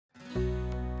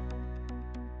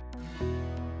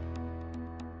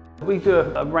We do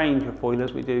a range of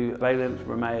boilers. We do Vaillants,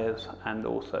 Romeyas and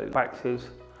also Praxis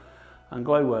and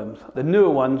glowworms. The newer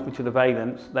ones, which are the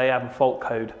Vaillants, they have a fault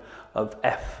code of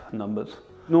F numbers.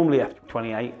 Normally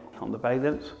F28 on the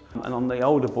Vaillants, and on the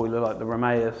older boiler like the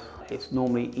Romeyas, it's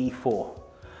normally E4.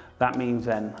 That means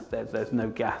then there's no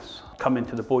gas coming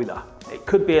to the boiler. It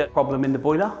could be a problem in the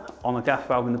boiler, on a gas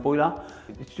valve in the boiler.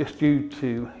 It's just due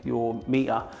to your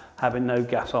meter having no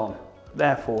gas on.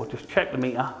 Therefore, just check the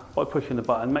meter by pushing the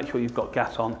button, make sure you've got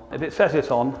gas on. If it says it's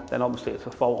on, then obviously it's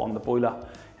a fault on the boiler.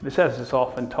 If it says it's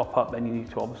off and top up, then you need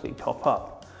to obviously top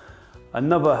up.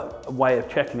 Another way of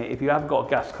checking it, if you have got a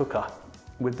gas cooker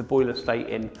with the boiler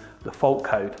stating the fault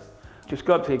code, just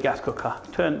go up to your gas cooker,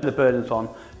 turn the burners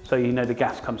on so you know the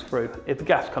gas comes through. If the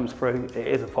gas comes through, it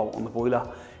is a fault on the boiler.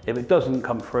 If it doesn't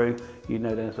come through, you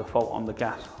know there's a fault on the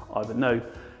gas, either no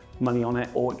money on it,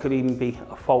 or it could even be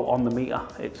a fault on the meter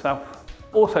itself.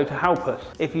 Also, to help us,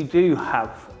 if you do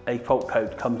have a fault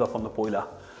code comes up on the boiler,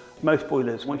 most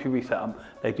boilers, once you reset them,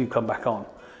 they do come back on.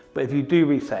 But if you do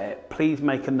reset it, please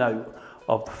make a note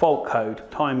of the fault code,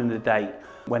 time and the date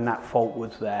when that fault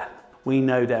was there. We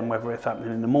know then whether it's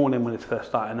happening in the morning when it's first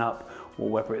starting up, or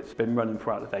whether it's been running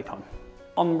throughout the daytime.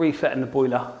 On resetting the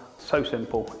boiler, so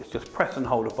simple, it's just press and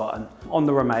hold a button. On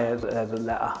the Romeyas, there's a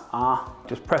letter R.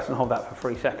 Just press and hold that for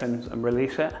 3 seconds and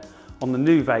release it. On the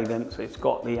new Vaillants, it's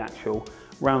got the actual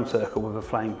round circle with a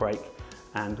flame break,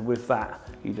 and with that,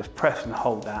 you just press and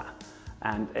hold that,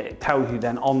 and it tells you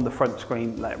then on the front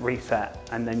screen, like reset,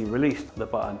 and then you release the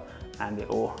button, and it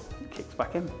all kicks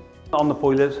back in. On the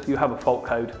boilers, you have a fault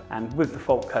code, and with the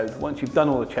fault code, once you've done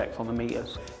all the checks on the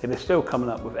meters, if it's still coming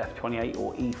up with F28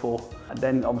 or E4,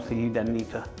 then obviously you then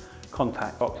need to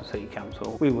contact Oxford City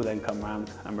Council. We will then come round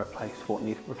and replace what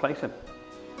needs replacing.